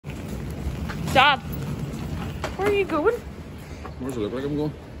Dad, where are you going? Where does it look like I'm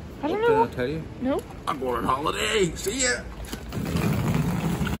going? I don't know. Did I tell you? No. I'm going on holiday. See ya.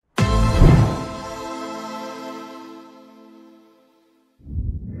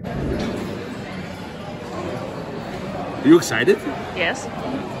 Are you excited? Yes.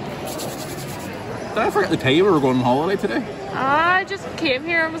 Did I forget to tell you we were going on holiday today? I just came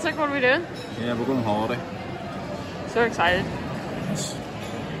here and was like, what are we doing? Yeah, we're going on holiday. So excited.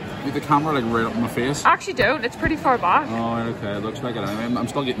 With the camera like right up in my face. I actually don't. It's pretty far back. Oh, okay. It looks like it. I'm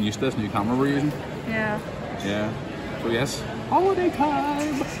still getting used to this new camera we're using. Yeah. Yeah. So yes, holiday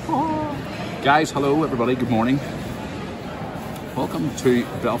time. Oh. Guys, hello everybody. Good morning. Welcome to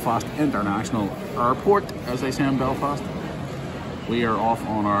Belfast International Airport, as they say in Belfast. We are off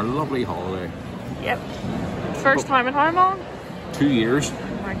on our lovely holiday. Yep. First time in how long? 2 years.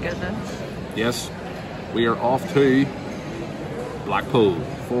 Oh my goodness. Yes. We are off to Blackpool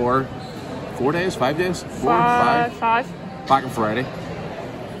for 4 days, 5 days? Five. Back on Friday.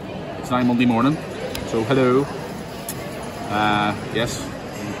 It's now Monday morning. So hello. Yes.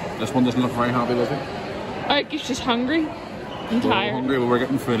 This one doesn't look very happy, does it? I think he's just hungry. I'm We're tired. hungry, but we're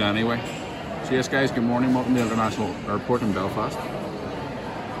getting food anyway. So yes guys, good morning. Welcome to the International Airport in Belfast.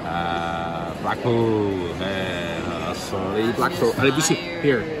 Blackpool. Sorry, Blackpool. Did you see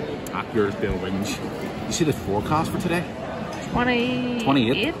here? Yours, Bill Winch. You see the forecast for today?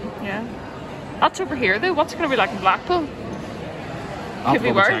 28? Yeah. That's over here though. What's it going to be like in Blackpool? I'll Could be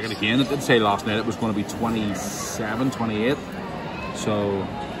double worse. check it again. It did say last night it was going to be 27, 28. So,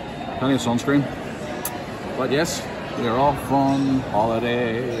 plenty of sunscreen. But yes, we are off on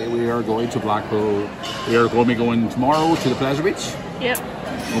holiday. We are going to Blackpool. We are going to be going tomorrow to the Pleasure Beach. Yep.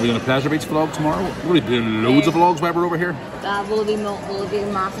 We'll be doing a Pleasure Beach vlog tomorrow. We'll be doing loads of vlogs while we're over here. Will it be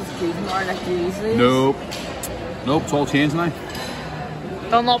massive food tomorrow like you usually? Nope. Nope, it's all changed now.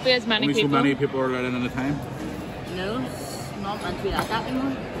 There'll not be as many Only people. so many people are let in at a time. No, it's not meant to be like that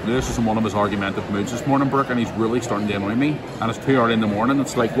anymore. Lewis is in one of his argumentative moods this morning, Brooke, and he's really starting to annoy me. And it's too early in the morning.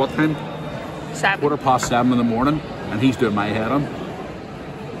 It's like, what time? 7. 7:15 in the morning, and he's doing my head on.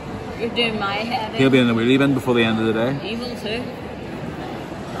 You're doing my head in. He'll be in the wheelie bin before the end of the day. Evil too.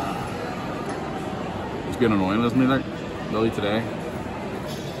 He's been annoying, isn't he, like, Lily today?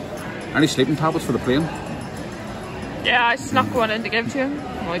 Any sleeping tablets for the plane? Yeah, I snuck one in to give to him.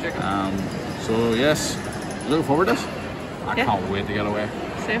 I'm only joking. So, yes, looking forward to this. I Yeah. can't wait to get away.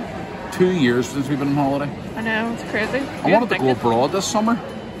 Same. 2 years since we've been on holiday. I know, it's crazy. I wanted to go abroad this summer,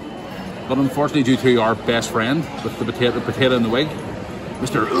 but unfortunately due to our best friend with the potato in the wig,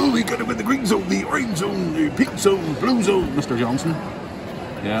 Mr. Oh, we got him in the green zone, the orange zone, the pink zone, blue zone, Mr. Johnson.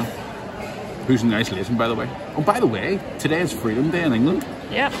 Yeah. Who's in isolation, by the way. Oh, by the way, today is Freedom Day in England.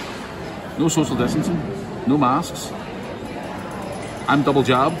 Yep. No social distancing, no masks. I'm double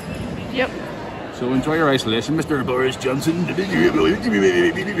jab, Yep. so enjoy your isolation, Mr. Boris Johnson. You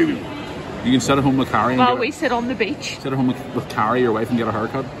can sit at home with Carrie. While we sit on the beach. Sit at home with Carrie, your wife, and get a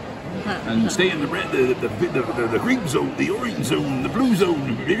haircut. And stay in the red, the green zone, the orange zone, the blue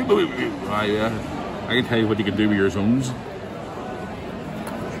zone. Yeah. I can tell you what you can do with your zones.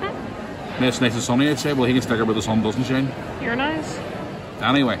 It's nice and sunny, I'd say. Well, he can stick it where the sun doesn't shine. You're nice.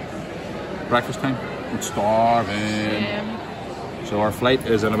 Anyway, breakfast time. I'm starving. So our flight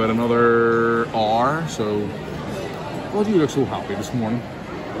is in about another hour. So, why do you look so happy this morning?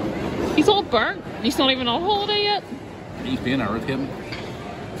 He's all burnt. He's not even on holiday yet. He's being irritating.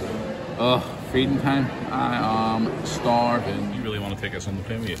 Ugh, feeding time. I am starving. You really want to take us on the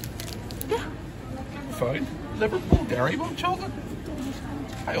plane with you? Yeah. Fine. Liverpool Dairy Milk Chocolate.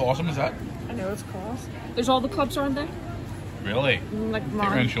 How awesome is that? I know, it's class. There's all the clubs around there. Really? Like Take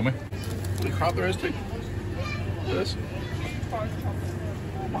around and show me. Holy crap, there is too. Look at this.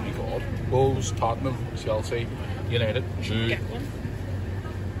 Oh my god. Wolves, Tottenham, Chelsea, United. Get one.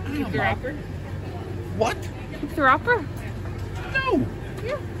 Keep the wrapper. What? Keep the wrapper. No.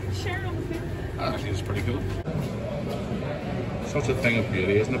 Yeah. Share it on the plane. That actually is pretty cool. Such a thing of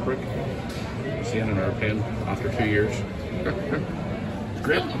beauty, isn't it, Brick? Seeing an airplane after 2 years. It's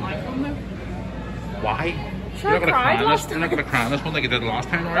great. Why? Sure, I cried last You're not going to cry on this one like you did last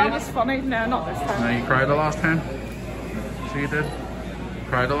time, are you? That was funny. No, not this time. No, you cried the last time. So you did.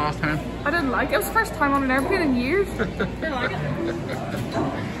 Cried the last time. I didn't like it. It was the first time on an airplane in years. Didn't like it.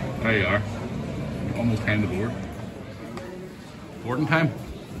 There you are. Almost time to board. Boarding time.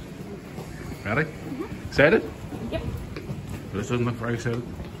 Ready? Excited? Yep. This doesn't look very excited.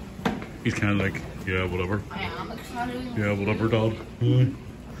 He's kind of like, yeah, whatever. I am excited. Yeah, whatever, Dad.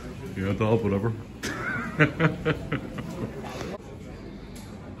 Yeah, Dad, whatever.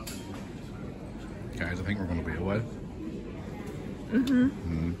 Guys, I think we're going to be a while. I think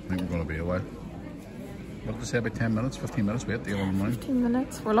we're going to be a while. What did they say, about 10 minutes, 15 minutes wait to get on the line? 15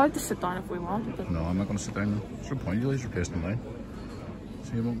 minutes. We're allowed to sit down if we want. But... No, I'm not going to sit down now. There's no point, you'll use your place in the line.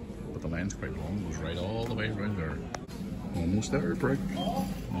 See, you won't. But the line's quite long, it goes right all the way around there. Almost there, Brick.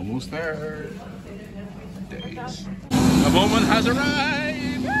 Almost there. Days. The moment has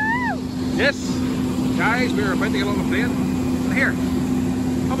arrived! Woo! Yes! Guys, we're about to get on the plane. And here,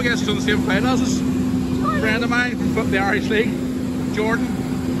 up against us on the same plane as us. A friend of mine from the Irish League, Jordan.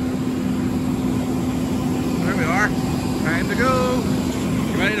 There we are. Time to go.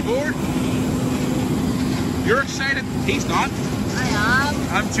 You ready to board? You're excited. He's not. I am.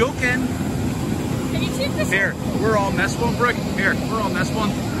 I'm joking. Can you take this? Here, we're on this one, Brooke. Here, we're on this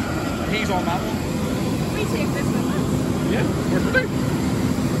one. He's on that one. Can we take this with us? Yeah, of course we do.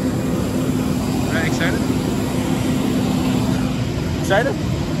 Very excited. Excited?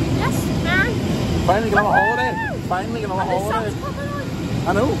 Yes, very. Finally getting on a holiday. Finally getting on a holiday. I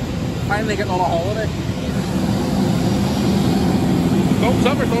know. Finally getting on a holiday. Thumbs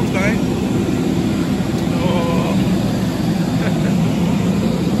up or thumbs down? Oh.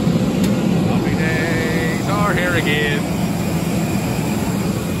 Happy days are here again.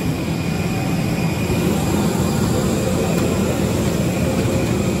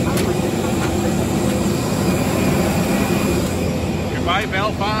 Goodbye,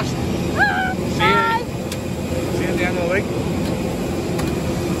 Belfast. See you at the end of the week.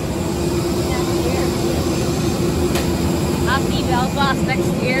 Happy Belfast next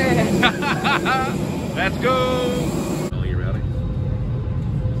year. Let's go. Are you ready?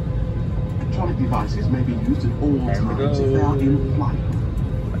 Electronic devices may be used at all times if they are in flight.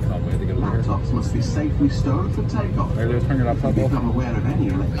 I can't wait to get over here. Laptops must be safely stowed for takeoff. Hey, let's turn your laptop If you off. become aware of any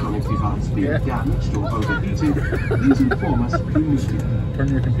electronic device being damaged or overheating, please inform us immediately. Turn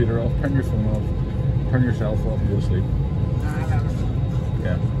your computer off, turn your phone off, turn yourself off and go to sleep.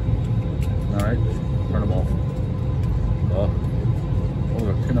 Yeah. Alright, turn them off. Oh, we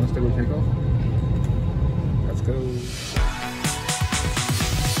got 2 minutes to go take off. Let's go.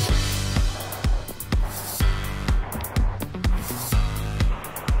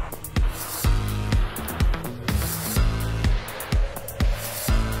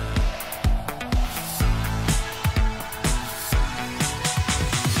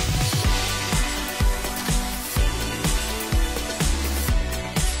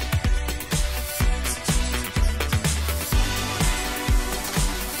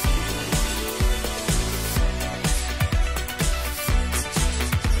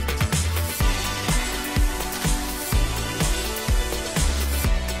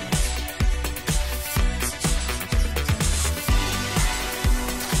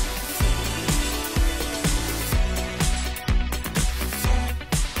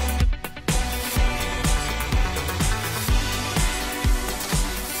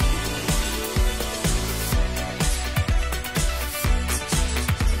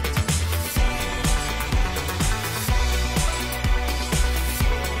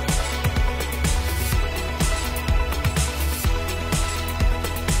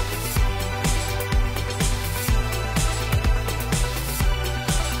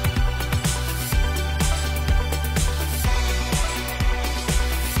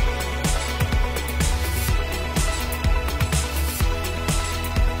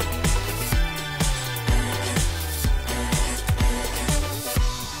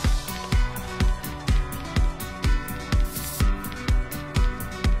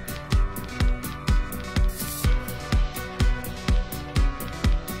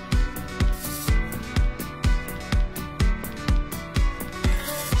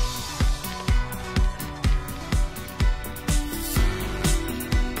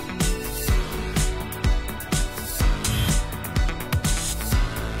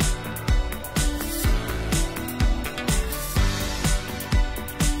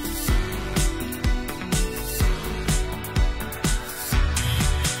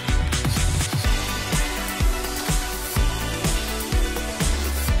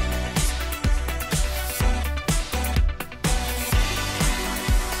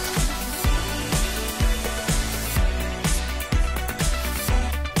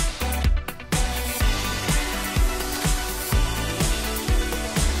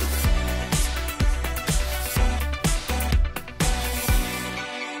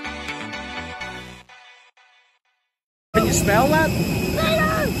 Can you spell that?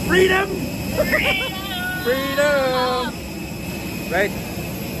 Freedom! Freedom! Freedom! Right.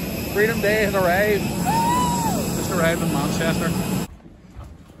 Freedom Day has arrived. Just arrived in Manchester.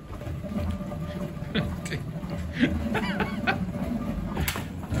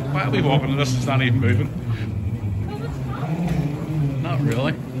 Why are we walking and this is not even moving?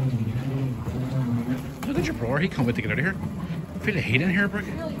 really? Look at your brother, he can't wait to get out of here. Feel the heat in here, Brooke.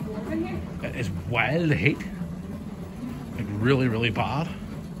 It's wild, the heat. Like really, really bad.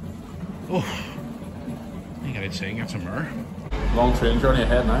 Oh, you gotta say, get some air. Long train journey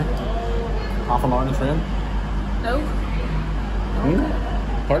ahead now. Half an hour on the train. No.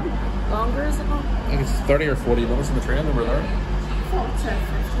 Pardon? Longer, is it not? I think it's 30 or 40 minutes on the train over there. I thought it said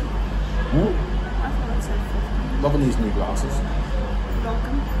 50. Hmm? I thought it said 50. Loving these new glasses.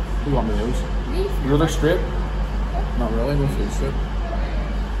 Welcome. Who got me those? Me? You look straight? Not really, no food straight.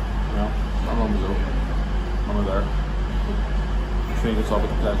 No, I'm on the go. I'm over there. Train gets off at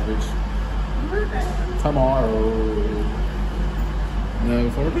the Pleasure Beach. Tomorrow. No,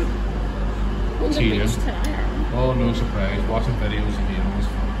 for a bit. On the See you. beach tonight. Oh, no surprise. Watching videos again was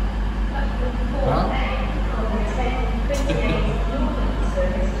fun. Huh?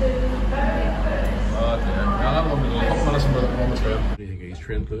 Oh, dear. I'll have a couple minutes on the train. What do you think of these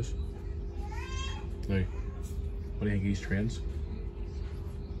train clues? No. What do you think of these trains?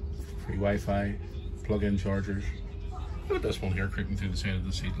 Free Wi-Fi, plug-in chargers. Look at this one here creeping through the side of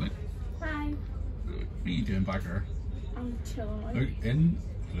the seat. Like, Hi. what are you doing back there? I'm chilling. Look, in.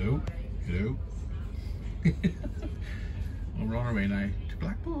 Hello. Hello. Well, we're on our way now to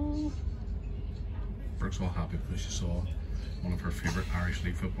Blackpool. Brooke's all happy because she saw one of her favourite Irish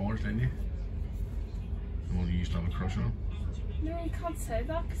League footballers, didn't you? The one you used to have a crush on. No, you can't say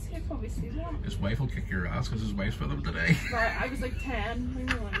that because he'll probably see that. His wife will kick your ass because his wife's with him today. Right, I was like 10. Leave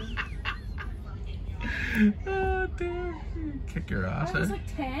me alone. Oh dear. Kick your ass, I was eh?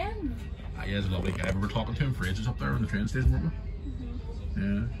 like 10. He is a lovely guy. We were talking to him for ages up there on the train station, weren't we?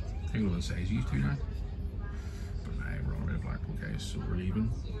 Yeah. I think we'll say he's used to now. But now we're on our way to Blackpool, guys, so we're leaving.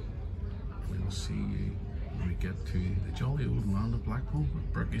 We will see you when we get to the jolly old land of Blackpool.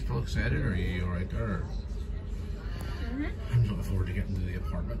 Brooke, you still excited, or are you alright there? I'm looking forward to getting to the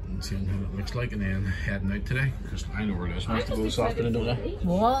apartment and seeing what it looks like and then heading out today. Because I know where Liz wants to go this afternoon, don't I?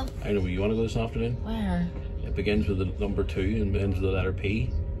 What? I know where you want to go this afternoon. Where? It begins with the number 2 and ends with the letter P.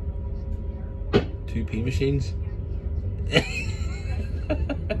 2 P machines.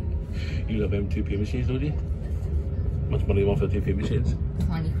 You love them 2 P machines, don't you? How much money do you want for the 2 P machines?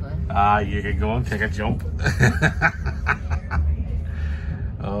 20 quid. Ah, you can go and take a jump.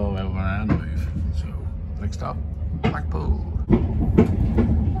 Oh, well, we're on the move. So, next stop, Blackpool.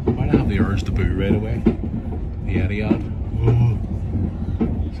 Why do I have the urge to boo right away? The Etihad. Oh.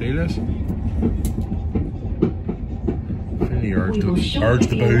 See this? I feel the urge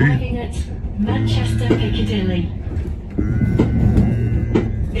to boo. Manchester Piccadilly.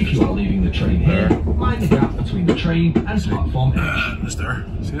 If you are leaving the train here, mind the gap between the train and platform H. It's there.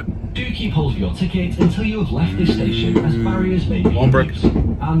 See it? Do keep hold of your ticket until you have left this station, as barriers may be One brick. used.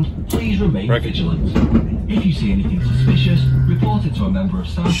 And please remain Brick. vigilant. If you see anything suspicious, report it to a member of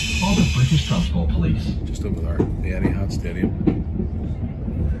staff or the British Transport Police. Just over there, the Etihad Stadium.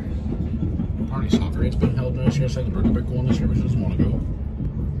 Apparently soccer it's been held now this year. So the Brooke about going this year, but she doesn't want to go.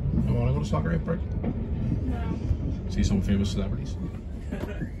 You want to go to soccer, right, Brooke? No. See some famous celebrities.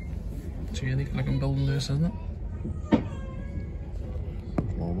 See anything like I'm building this, isn't it?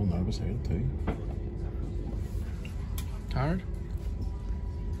 Normal now beside it too. Tired?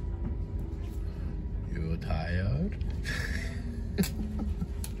 You're tired? That's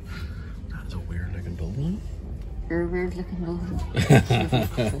a weird looking building. You're a weird looking building.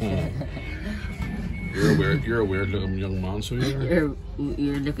 You're a weird looking young man, so you're.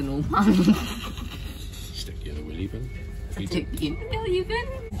 You're looking old man. Stick you in a willy bin. Stick you. No, you can.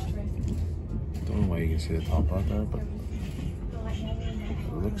 Don't know why you can see the top right there, but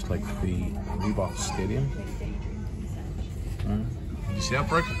it looks like the Reebok Stadium. Did you see that,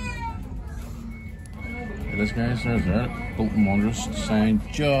 Brick? It is, guys. There's that. Bolton Wanderers sign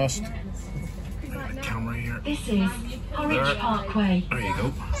just. Camera here. This is Horwich Parkway. There you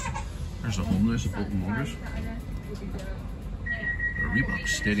go. There's the home race of Bolton Wanderers. The Reebok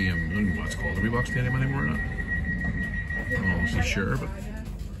Stadium. I don't know what it's called. The Reebok Stadium anymore, not? I'm not honestly sure, but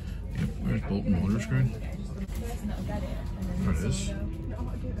yep, there's Bolton Wanderers ground. There it is.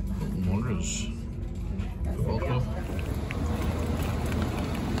 Bolton Wanderers Football Club.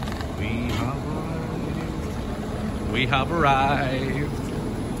 We have arrived.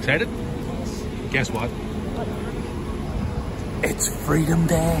 Excited? Guess what? It's Freedom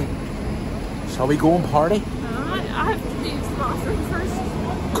Day. Shall we go and party? I have to use the bathroom first.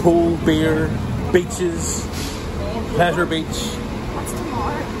 Cold beer, beaches, Pleasure Beach, What's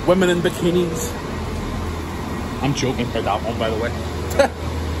tomorrow? women in bikinis. I'm joking about that one, by the way.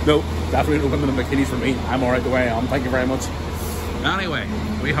 No, definitely no women in bikinis for me. I'm alright the way I am, thank you very much. Anyway,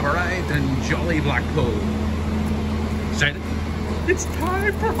 we have arrived in jolly Blackpool. Excited? It's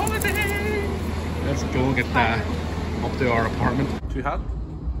time for holiday. Let's go get up to our apartment. Too hot?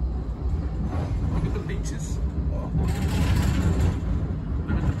 Look at the beaches. Oh.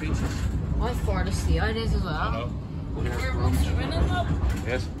 Look at the beaches. How far to see it is as well.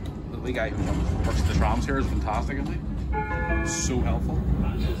 Yes, the wee guy who works the trams here is fantastic, isn't he? So helpful.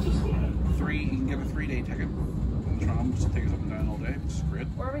 You can get a 3-day ticket on the tram, just take us up and down all day, which is great.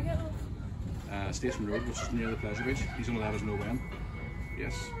 Where are we getting off? Station Road, which is near the pleasure beach. He's going to let us know when.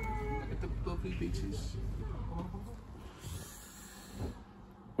 Yes. Look at the lovely beaches.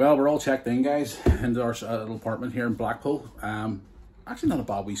 Well, we're all checked in, guys, into our little apartment here in Blackpool. Actually not a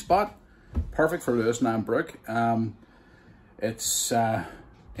bad wee spot. Perfect for Lewis and I and Brooke. It's an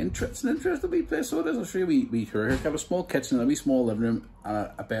interesting wee place, so it is. I'll show you a wee tour here. It's got a small kitchen, a wee small living room,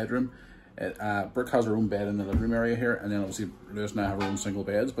 a bedroom. Brooke has her own bed in the living room area here, and then obviously Lewis and I have our own single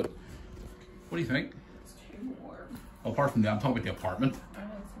beds. But what do you think? It's too warm. Apart from that, I'm talking about the apartment.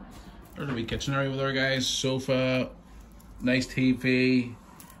 There's a wee kitchen area over there, guys. Sofa, nice TV.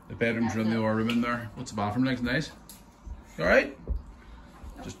 The bedroom's in the other room in there. What's the bathroom like? Nice. You alright?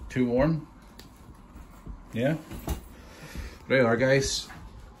 Just too warm? Yeah? There you are, guys.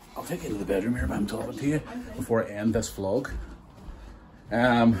 I'll take you to the bedroom here if I'm talking to you before I end this vlog.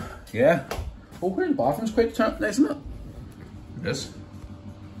 Yeah. Oh, here's the bathroom's quite nice, isn't it? It is.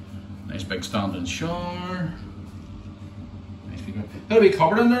 Nice big standing shower. Nice big. There'll be a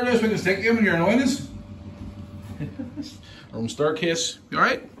cupboard in there, so we can stick you when you're annoying us. Our own staircase. You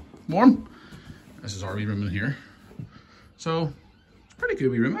alright? Warm? This is our wee room in here. So, it's a pretty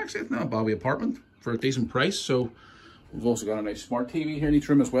good wee room actually. It's not a bad wee apartment for a decent price. So, we've also got a nice smart TV here in each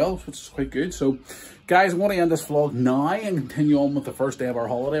room as well, which is quite good. So, guys, I want to end this vlog now and continue on with the first day of our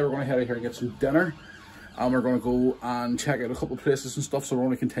holiday. We're going to head out here and get some dinner. And we're going to go and check out a couple of places and stuff. So, we're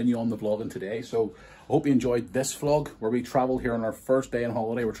going to continue on the vlogging today. So, I hope you enjoyed this vlog where we travelled here on our first day on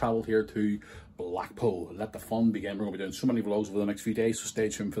holiday. We travelled here to Blackpool. Let the fun begin. We're going to be doing so many vlogs over the next few days, so stay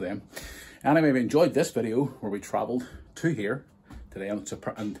tuned for them. Anyway, if you enjoyed this video where we travelled to here today and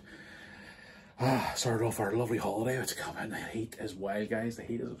started off our lovely holiday. It's coming. The heat is wild, guys. The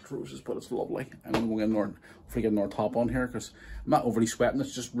heat is atrocious, but it's lovely. I'm going to go in there and hopefully get another top on here because I'm not overly sweating.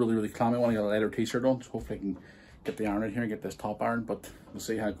 It's just really, really clammy. I want to get a lighter t-shirt on, so hopefully I can get the iron in here and get this top iron, but we'll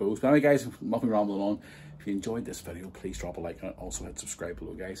see how it goes. But anyway, guys, nothing rambling on. If you enjoyed this video, please drop a like on it. Also hit subscribe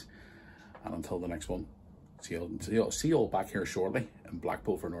below, guys. And until the next one, see you all back here shortly in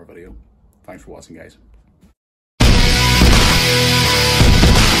Blackpool for another video. Thanks for watching, guys.